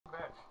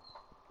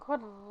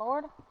Good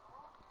lord.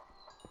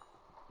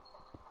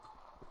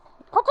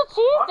 Put the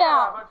cheese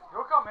down!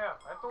 You come here.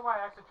 I told my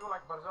ex that you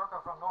like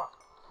Berserker from North.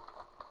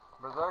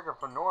 Berserker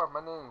from North,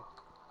 my name.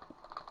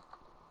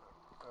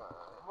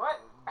 What?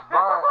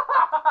 Brian.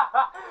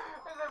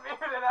 Is it me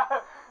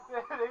that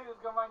they just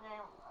got my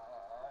name?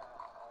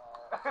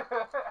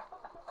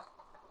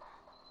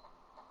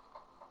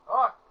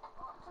 Oh.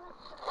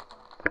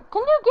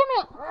 Can you give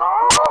me? No!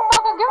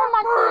 Motherfucker, give me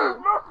my cheese.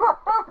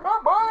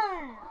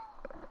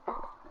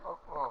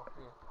 Oh,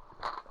 yeah.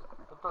 I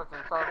thought you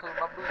were trying to take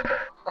my beat.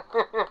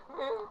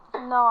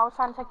 No, I was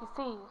trying to take your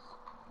C's.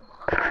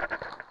 I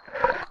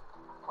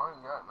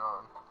ain't got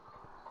none.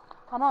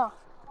 I know.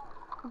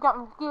 You got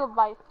me skill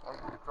advice. I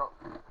get drunk.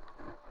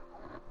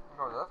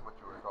 No, that's what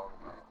you were talking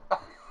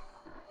about.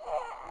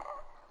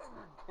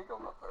 Take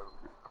on my phone.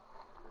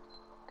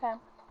 Okay.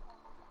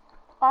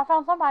 Well, I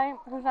found somebody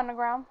who's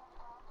underground.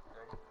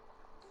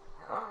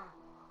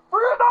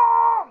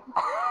 Freedom!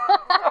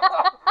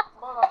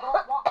 But I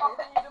don't want my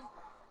freedom.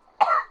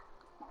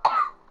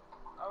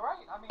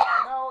 Alright, I mean,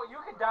 no, you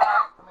could die.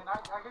 I mean, I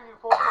give you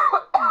full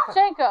choice.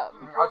 Jacob.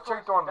 I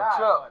checked on the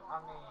chip. But, I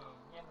mean,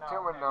 you know,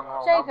 Tim went down the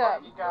wrong Jacob.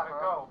 number. you gotta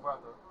go,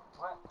 brother.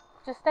 What?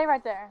 Just stay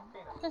right there.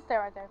 Penis. Just stay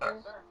right there, Yes,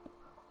 please. sir.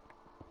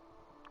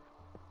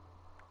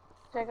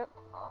 Jacob.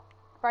 Huh?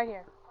 Right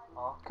here.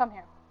 Huh? Come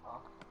here. Huh?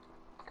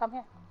 Come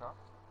here.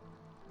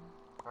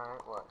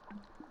 Alright, what?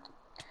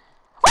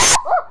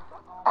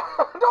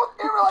 Don't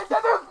scare me like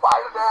that, there's a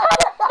spider there! How the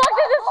fuck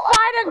did the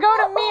spider go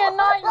to me and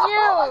not you? I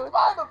like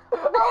spiders!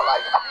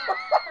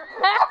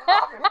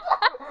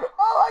 I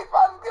like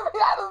spiders! Get me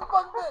out of this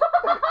fucking bit!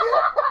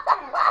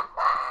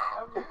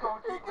 I'm just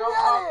gonna keep Get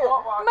building out my of here.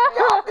 fort while No.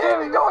 God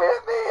damn it, don't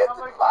hit me! It's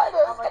a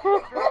spider! I'm gonna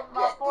keep building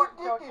my fort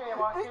until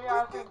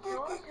KMI can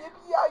do it.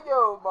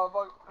 Yo,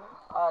 motherfucker.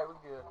 Alright, we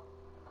good.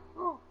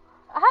 Woo.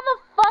 How the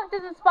fuck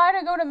did the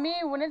spider go to me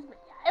when it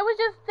was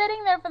just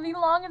sitting there for the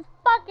longest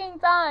fucking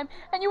time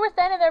and you were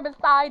standing there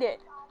beside it?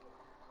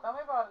 Tell me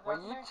about it.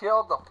 Will you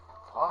chill the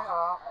fuck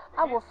out?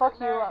 I will fuck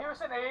you up. He was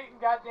sitting there eating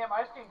goddamn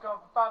ice cream cone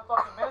for 5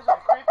 fucking minutes and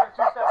a creeper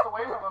 2 steps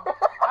away from him.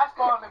 I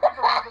spawned, the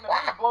creeper runs into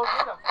me, blows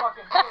me the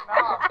fucking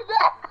Vietnam.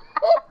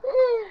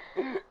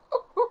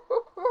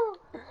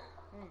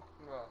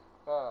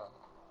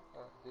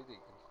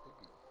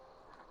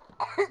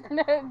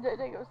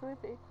 They go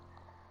sleepy.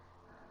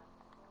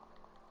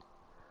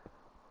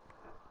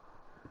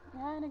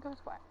 Yeah, and it goes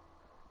quiet.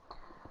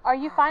 Are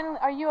you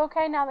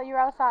okay now that you're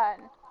outside?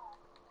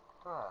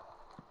 Well,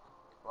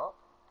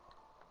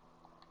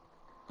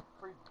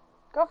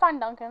 Go find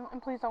Duncan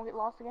and please don't get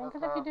lost again. Yes,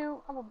 Because if you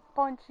do, I will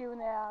punch you in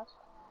the ass.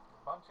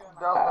 Punch you in the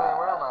Definitely,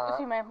 where am I?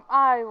 Excuse me,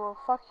 I will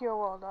fuck your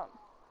world up.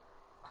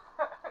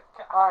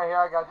 Alright, here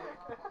I got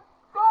you.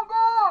 Go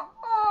down!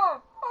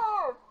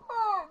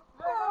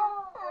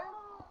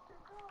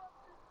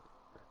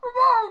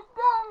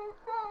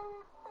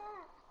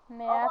 And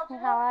they ask me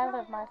how I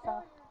live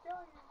myself.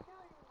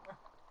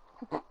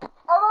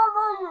 I don't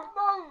know you,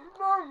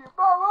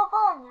 but I will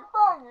find you,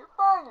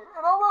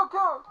 and I will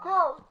kill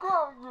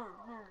you.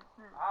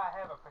 I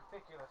have a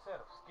particular set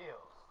of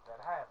skills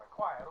that I have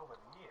acquired over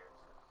the years.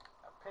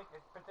 A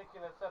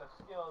particular set of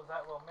skills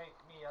that will make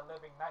me a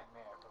living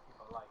nightmare for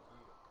people like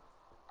you.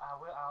 I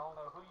don't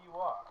know who you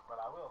are, but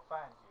I will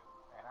find you,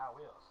 and I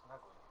will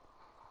snuggle you.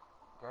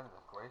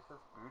 Goodness gracious,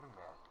 Buddha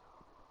Master.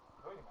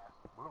 Booty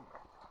master. Buddha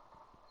Master.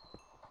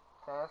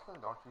 Samson,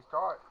 don't you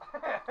start.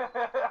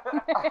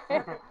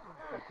 You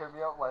took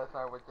me up last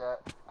night with that.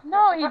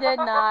 No, he did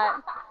not.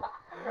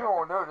 You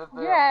don't know this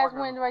Your ass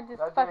went right to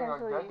fucking That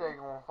sleep.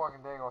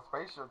 dang on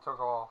spaceship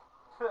took off.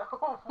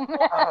 Whatever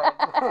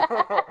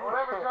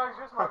drugs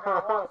you're smoking,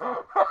 I want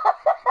some.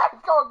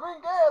 It's called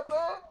green gas,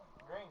 man.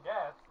 Green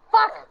gas.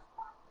 Fuck!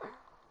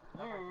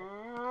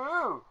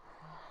 You.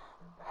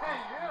 Hey,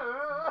 you!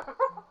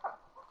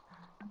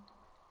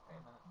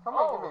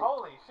 Somebody Oh, give me.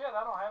 holy shit,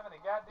 I don't have any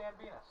goddamn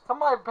penis.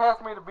 Somebody pass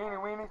me the beanie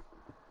weenies.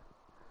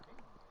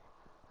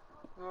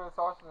 Yeah,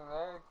 sausage and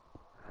eggs.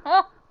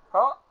 Huh?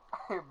 Huh?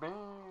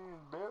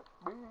 Beans, bitch,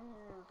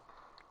 beans.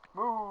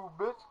 Move,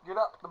 bitch, get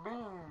out the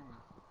beans.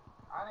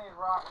 I need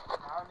rock.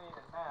 I need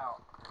it now.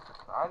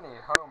 I need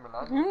home and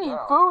I You need need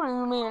now. food and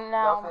you mean it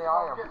now. Dusty,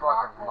 I am Get fucking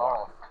rock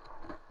lost.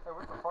 Hey,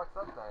 what the fuck's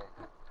that thing?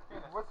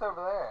 Penis. What's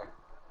over there?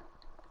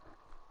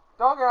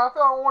 Duncan, I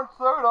feel orange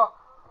soda.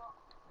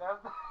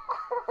 That's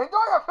Hey,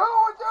 Duncan, I feel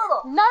orange soda.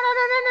 No.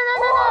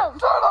 Orange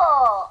soda.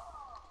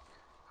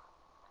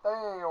 That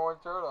ain't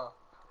orange soda.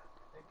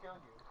 They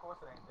killed you. Of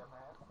course it ain't,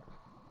 dumbass.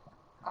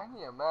 I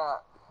need a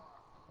map.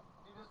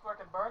 You just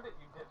fucking burned it,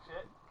 you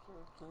dipshit.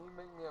 Can you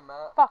make me a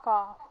map? Fuck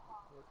off.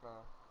 Yes,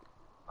 ma'am.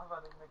 I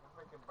thought they make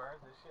freaking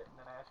burns this shit and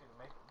then ask you to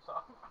make them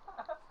something.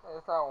 Hey,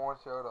 it's not orange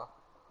soda.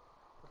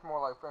 It's more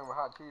like flavored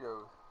hot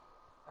Cheetos.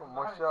 Put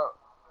more Nice. shit up.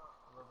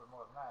 A little bit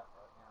more than that,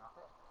 but you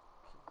know.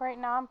 Great,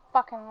 now I'm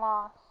fucking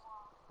lost.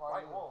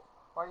 White wolf.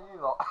 Why you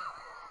lost?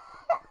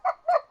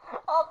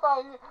 I'll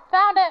find you.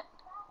 Found it!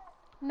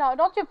 No,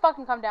 don't you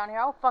fucking come down here.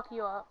 I'll fuck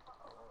you up.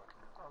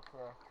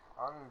 Okay.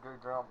 I'm gonna go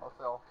drown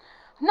myself.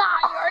 Nah,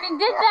 you already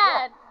did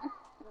that!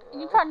 You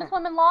You tried to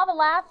swim in lava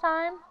last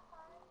time.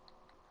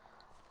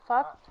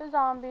 Fuck the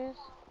zombies.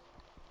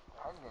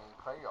 I'm getting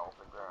clay off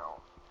the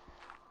ground.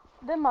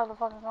 Them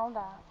motherfuckers gonna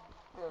die.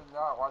 It's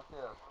not, watch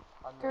this.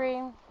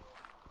 3,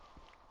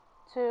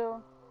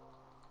 2,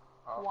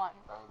 Oh, 1.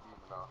 that ain't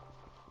deep enough.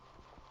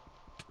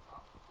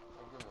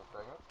 Hey, give me a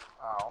second.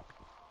 Ow.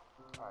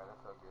 Alright, that's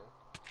so good.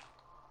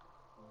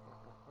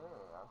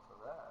 Yeah, after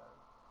that.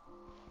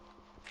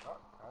 Oh,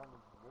 time to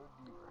go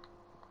deeper.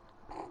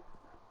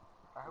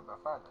 I hope I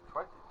find the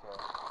treasure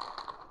chest.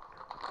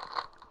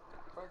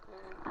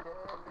 Treasure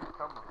chest is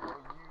coming for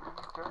you.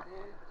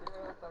 Treasure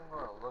chest, I'm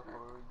gonna look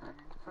for you.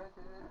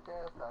 Treasure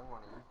chest, I'm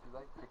gonna eat you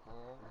like chicken.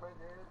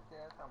 Treasure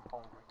chest, I'm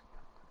hungry.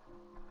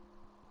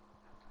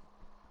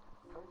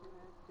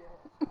 Treasure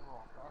chest, I'm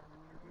gonna find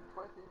you.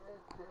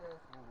 Treasure chest,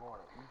 I'm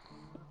gonna eat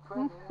you.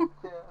 Treasure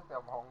chest,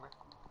 I'm hungry.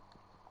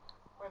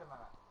 Wait a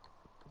minute.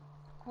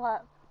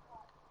 What?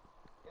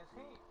 Is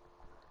he?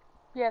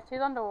 Yes,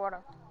 he's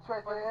underwater.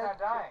 But he's not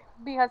dying.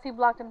 Because he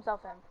blocked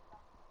himself in.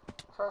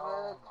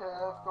 Treasure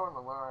chest,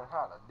 gonna learn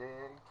how to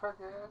dig.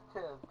 Treasure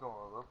chest,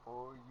 gonna look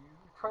for you.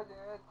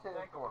 Treasure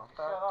chest, gonna Shut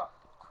find up.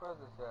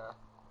 treasure chest.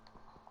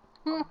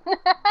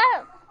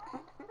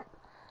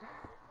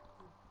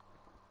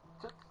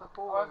 Chips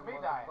ahoy, it's me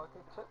dying.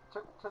 motherfucker.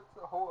 Chips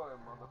ahoy,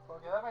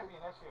 motherfucker. Yeah, that might be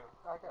an issue.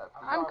 I got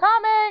I'm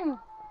coming!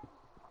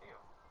 Ew.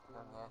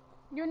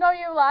 You know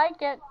you like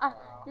it.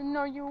 You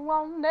know you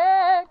want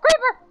it.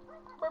 Creeper!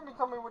 Baby,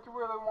 tell me what you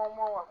really want.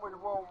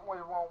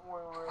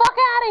 Fuck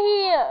out of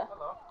here!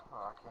 Hello.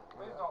 Oh, I can't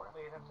Please don't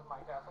lead him to my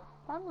castle.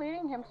 I'm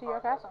leading him to your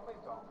castle. Please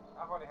don't.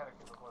 I've already had a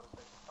Cooper blow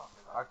station. Don't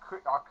do that.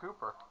 Our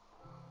Cooper.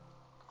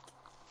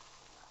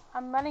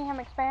 I'm letting him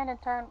expand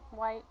and turn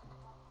white.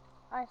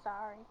 I'm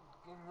sorry.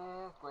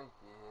 Goodness gracious.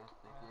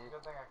 It's a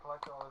good thing I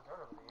collected all this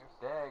dirt over the years.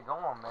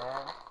 Daggone,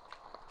 man.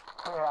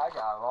 Yeah, I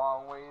got a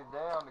long ways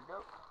down to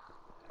go.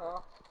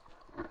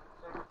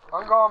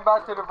 I'm going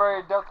back to the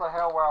very depths of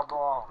hell where I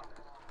belong.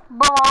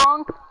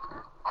 Belong.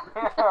 I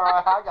got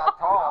I'm the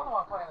tall.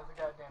 one playing as a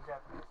goddamn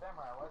Japanese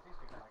samurai. Why is he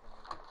speaking like a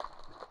native?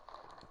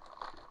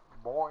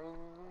 Boing.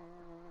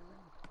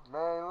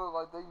 Man, it looks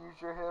like they use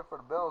your head for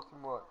the bells too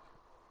much.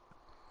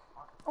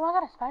 Oh, I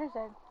got a spider's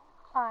egg.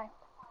 Hi.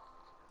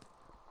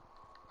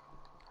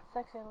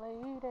 Sexy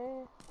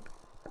lady.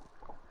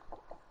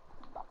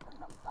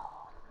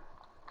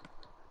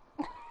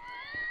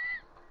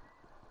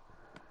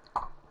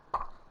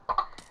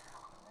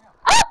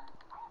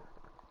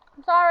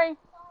 I'm sorry.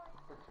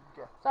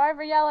 Sorry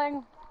for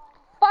yelling.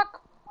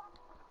 Fuck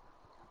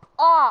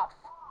off.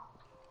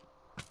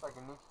 Like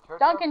a niche church.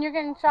 Duncan, you're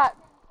getting shot.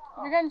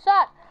 You're getting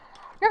shot.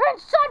 You're getting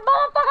shot,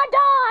 motherfucker,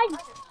 die!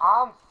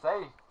 I'm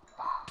safe.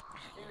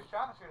 He was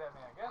trying to shoot at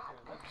me, I guess he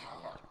was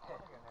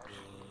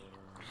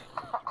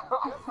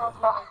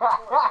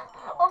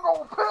I'm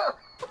going piss.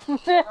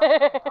 I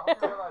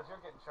hope you realize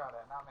you're getting shot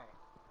at, not me.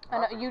 I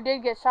know, you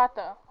did get shot,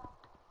 though.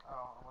 Oh, I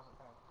wasn't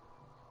paying.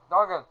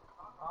 Duncan.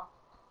 Huh?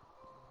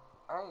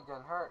 I ain't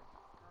getting hurt.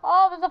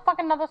 Oh, there's a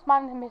fucking another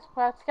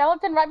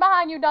skeleton right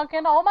behind you,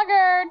 Duncan. Oh my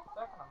god.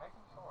 Second, I'm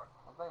making short.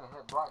 I think it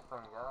hit black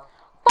thing, guys.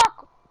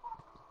 Fuck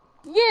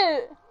you.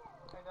 Hey,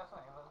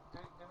 Destiny,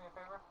 do me a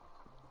favor.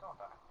 Don't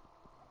die.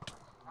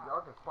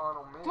 Y'all can spawn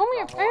on me. Do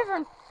me a favor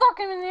and fuck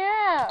him in the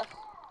ass.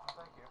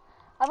 Thank you.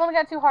 I've only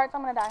got 2 hearts.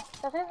 I'm gonna die.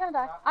 Destiny's gonna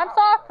die. I'm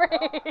sorry.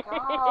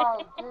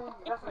 God,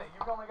 Destiny,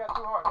 you've only got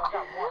 2 hearts. I've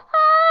got 1.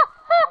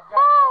 I've got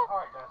 1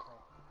 heart, Destiny.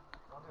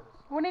 Don't do this.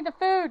 We need the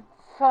food.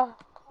 Fuck.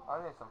 I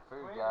need some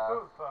food, We need guys.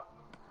 food, fuck.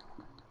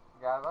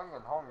 Guys, I'm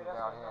getting hungry Hey,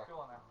 down Destiny, here. there's no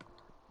fuel in there.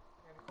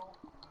 You any fuel?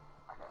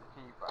 I got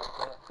pee right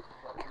there.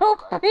 Go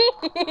pee.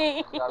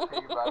 I got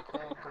pee right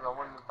there because I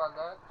wanted to find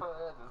that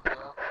treasure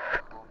stuff.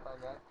 Gonna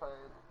find that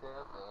treasure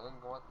stuff. Ain't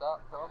gonna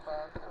stop till I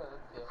find treasure.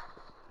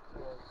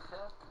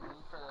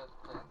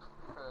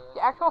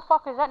 The actual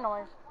fuck is that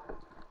noise?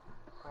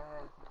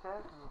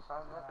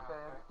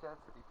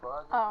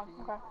 Oh,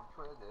 okay.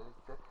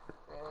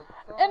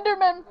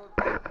 Enderman.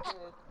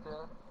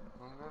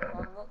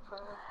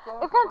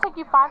 It's gonna take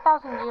you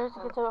 5,000 years to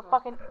get to a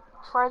fucking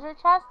treasure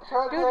chest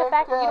due to the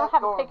fact that you don't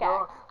have a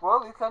pickaxe.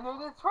 Well, at least I knew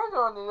there's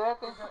treasure under there.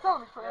 Thanks for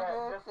telling me, treasure.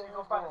 Yeah, just you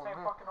gonna find the same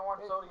fucking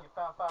orange soda you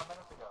found 5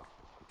 minutes ago.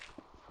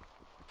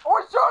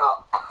 Orange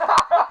soda!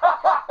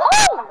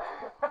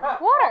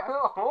 Water!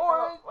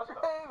 Orange What the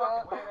soda!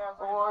 fucking weird ass Orange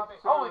zombie?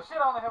 soda. Holy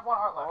shit, I only have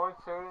 1 heart left. Orange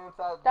soda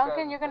inside the Duncan,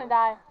 treasure you're gonna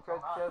chest. die.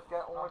 Treasure chest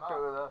got orange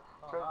soda.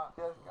 Treasure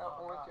chest got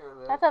orange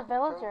soda. That's a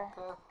villager. Treasure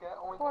chest got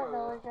orange Poor soda.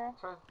 villager.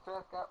 Treasure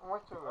chest got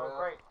orange soda. Oh,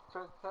 great.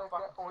 Treasure chest got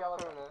Fucking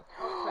orange skeleton.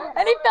 soda.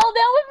 And he fell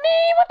down with me!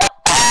 What the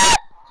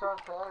fuck? Treasure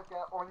chest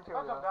got orange If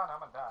I jump soda. down,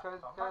 I'm gonna die. So Treasure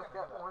I'm not chest gonna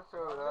got do that. orange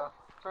soda.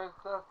 Treasure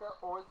chest got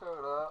orange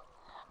soda.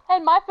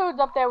 And my food's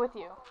up there with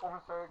you.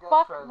 Orange soda got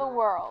Fuck treasure. the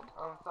world.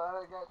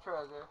 Inside got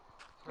treasure.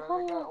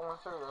 Treasure got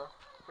orange soda.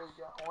 Treasure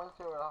got orange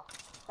soda.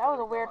 That was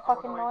a weird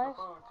fucking noise.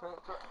 No,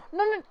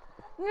 no,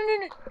 no, no,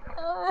 no.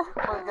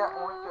 Treasure got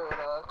orange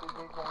soda.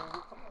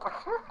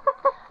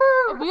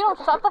 If you don't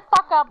shut the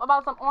fuck up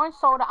about some orange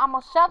soda, I'm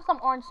gonna shove some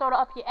orange soda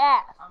up your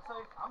ass. I'm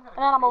safe. I'm gonna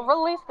And then I'm gonna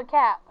release the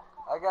cap.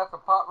 I got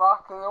some pop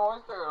rocks and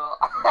oyster.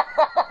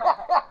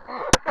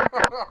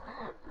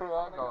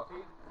 I'm gonna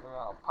pee.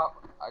 Yeah,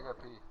 pop. I gotta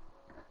pee.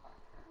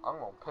 I'm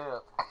gonna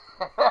piss.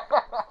 I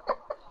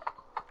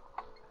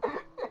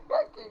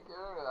can't get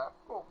rid of that.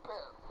 I'm gonna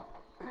piss.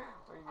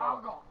 Where you going? I'm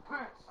gonna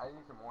piss. I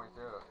need some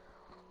oyster.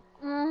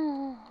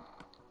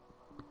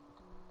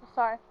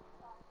 Sorry.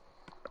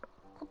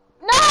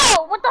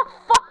 No! What the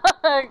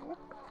fuck?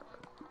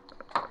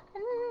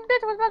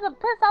 Bitch was about to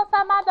piss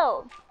outside my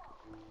door.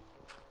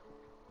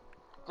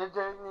 JJ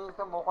needs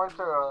some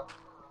oyster.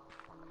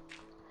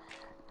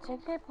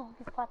 JJ won't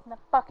be slapping the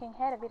fucking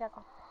head if he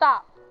doesn't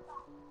stop.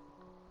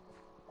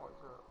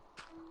 Oyster.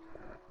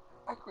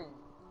 I queen.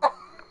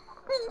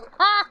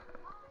 Ha!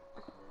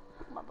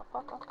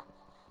 Motherfucker.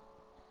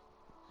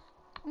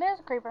 There's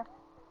a creeper.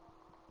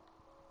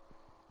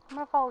 I'm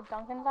gonna follow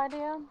Duncan's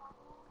idea.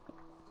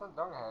 Some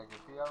dung had to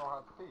pee. I don't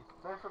have to pee.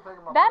 Thanks for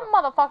taking my That piss.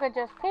 motherfucker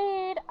just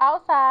peed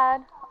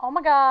outside. Oh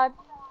my god.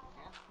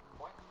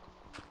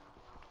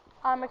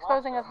 I'm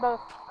exposing us both.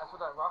 That's what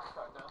that rock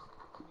star does.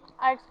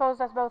 I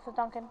exposed us both to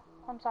Duncan.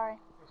 I'm sorry.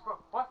 What?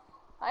 What?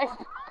 I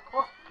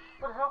What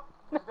the hell?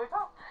 Is it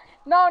daytime?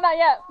 No, not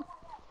yet.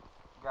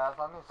 Guys,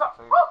 I need Stop.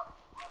 some food.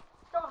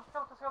 Skeleton.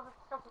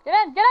 Get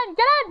in, get in,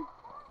 get in!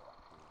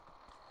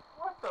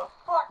 What the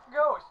fuck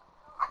goes?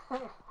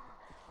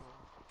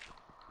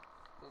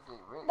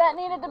 That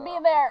needed to be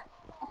there.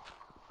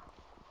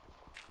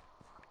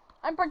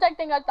 I'm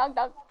protecting us, Dunk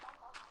Dunk.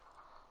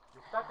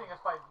 You're protecting us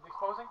by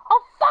exposing?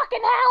 Oh,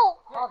 fucking hell!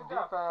 How good deep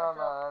job. down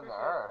Good job. the Appreciate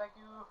it. earth? Thank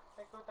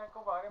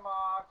you very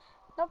much.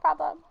 No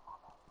problem.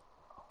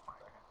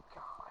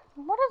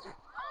 What is...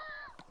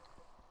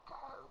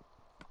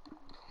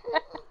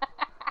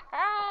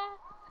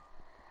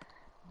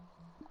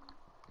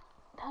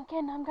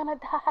 Duncan, I'm gonna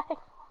die.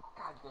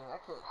 God damn, I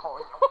can't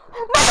hold it.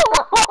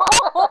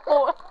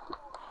 No!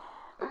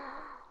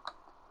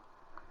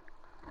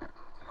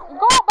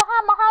 Go out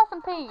behind my house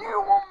and pee.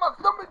 You want my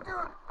stomach to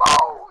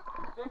explode?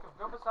 Jacob,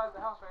 go beside the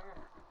house right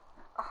here.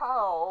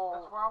 How?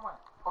 That's where I went.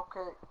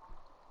 Okay.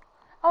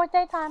 Oh, it's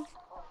daytime.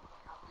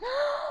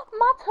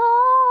 My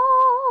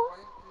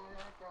toes.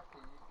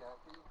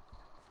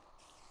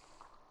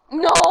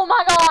 No,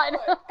 my God.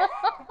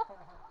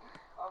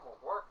 I'm a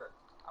worker.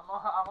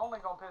 I'm only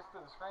gonna piss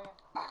through the screen.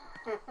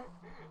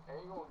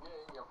 Ain't gonna get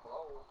in your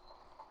flow.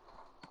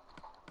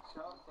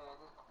 Shut up,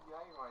 Sandy. You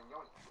ain't gonna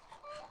yoni.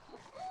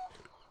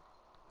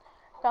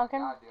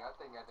 Duncan? God, dude, I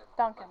think I did.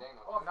 Duncan.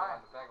 Oh, nice.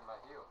 On the back of my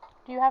heel.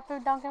 Do you have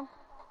food, Duncan?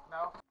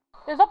 No.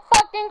 There's a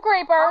fucking How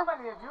creeper.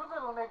 many of you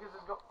little niggas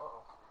is go?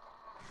 Uh-oh.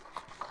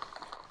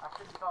 I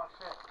shouldn't talk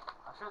shit.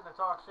 I shouldn't have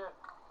talked shit.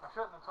 I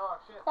shouldn't have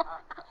talked shit. I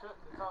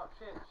shouldn't have talked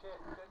shit.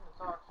 Shouldn't have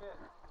talked shit.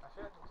 I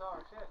shouldn't have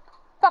talked shit.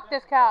 Fuck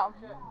this cow.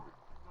 Shit.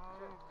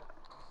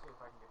 Let's see if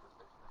I can get this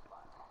bitch in the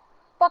spot.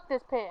 Fuck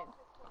this pig.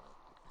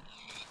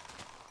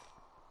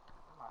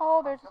 Come on,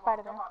 Oh, come there's on, a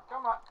spider there.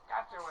 Come on.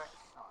 Got your way.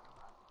 No, never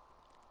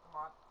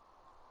mind.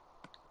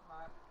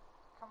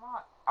 Come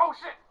on. Oh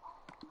shit!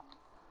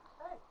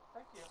 Hey,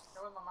 thank you.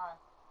 That was my mind.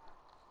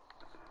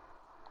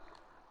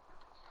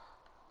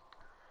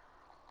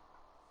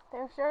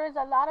 There sure is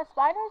a lot of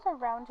spiders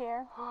around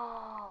here.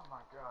 Oh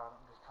my god,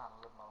 I'm just trying to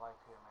live my life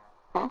here,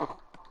 man.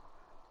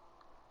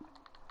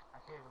 I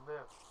can't even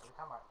live.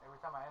 Every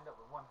time I end up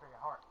with one freaking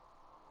heart.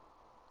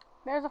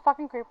 There's a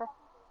fucking creeper.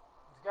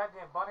 This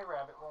goddamn bunny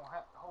rabbit won't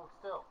hold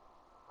still.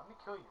 Let me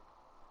kill you.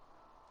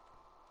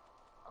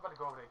 I'm about to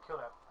go over there and kill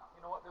that.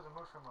 You know what? There's a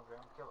mushroom over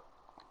there. I'm gonna kill it.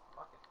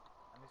 Fuck it.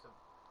 I need some.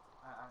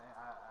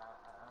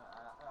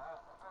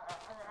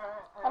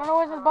 I don't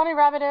know where this bunny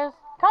rabbit is.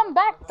 Come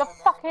back the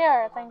fuck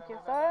here. Thank you,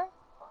 sir.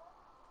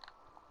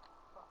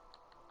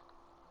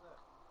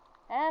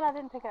 And I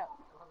didn't pick it up.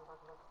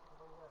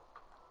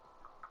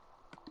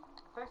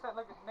 Takes that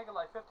nigga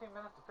like 15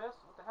 minutes to piss?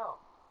 What the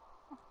hell?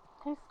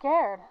 He's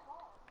scared.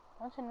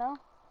 Don't you know?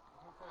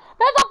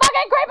 There's a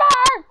fucking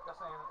creeper! That's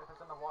not even, if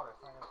it's in the water, it's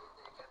not even...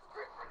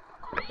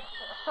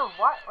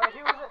 What? Wait,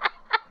 he was it?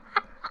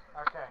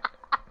 Okay.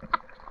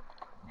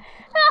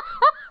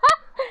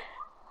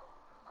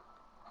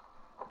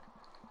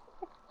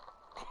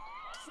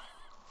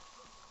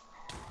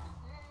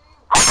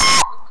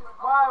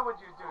 Why would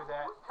you do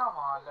that? Come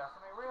on,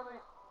 Destiny,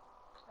 really?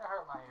 That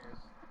hurt my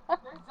ears.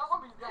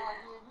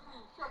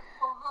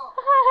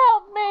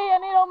 Help me, I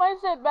need all my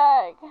shit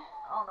back. I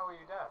don't know where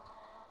you died,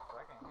 so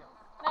I can't heal.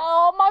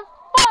 Oh my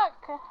fuck!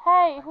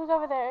 Hey, who's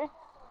over there?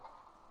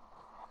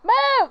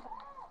 Move!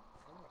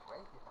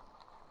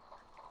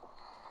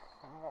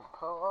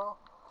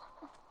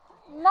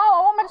 No,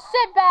 I want my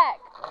shit back.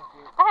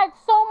 I had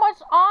so much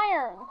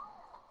iron.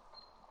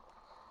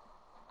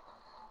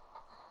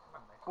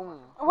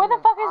 Where the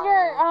fuck is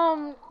your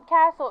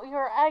castle?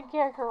 Your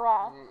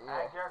Agirkara?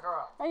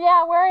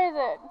 Yeah, where is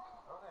it?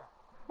 Over there.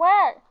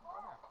 Where?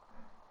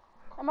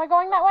 Am I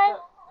going that way?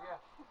 Yeah.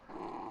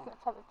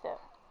 Let's have a tip.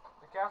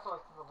 The castle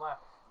is to the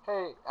left.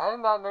 Hey, I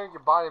did not know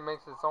your body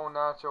makes its own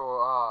natural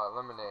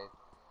lemonade.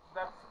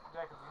 That's,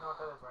 Jacob, you know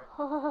what that is, right?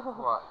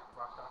 What?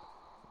 Rockstar.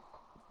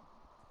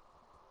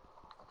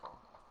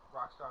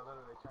 Rockstar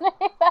literally turned.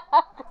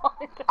 That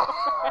point.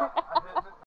 I did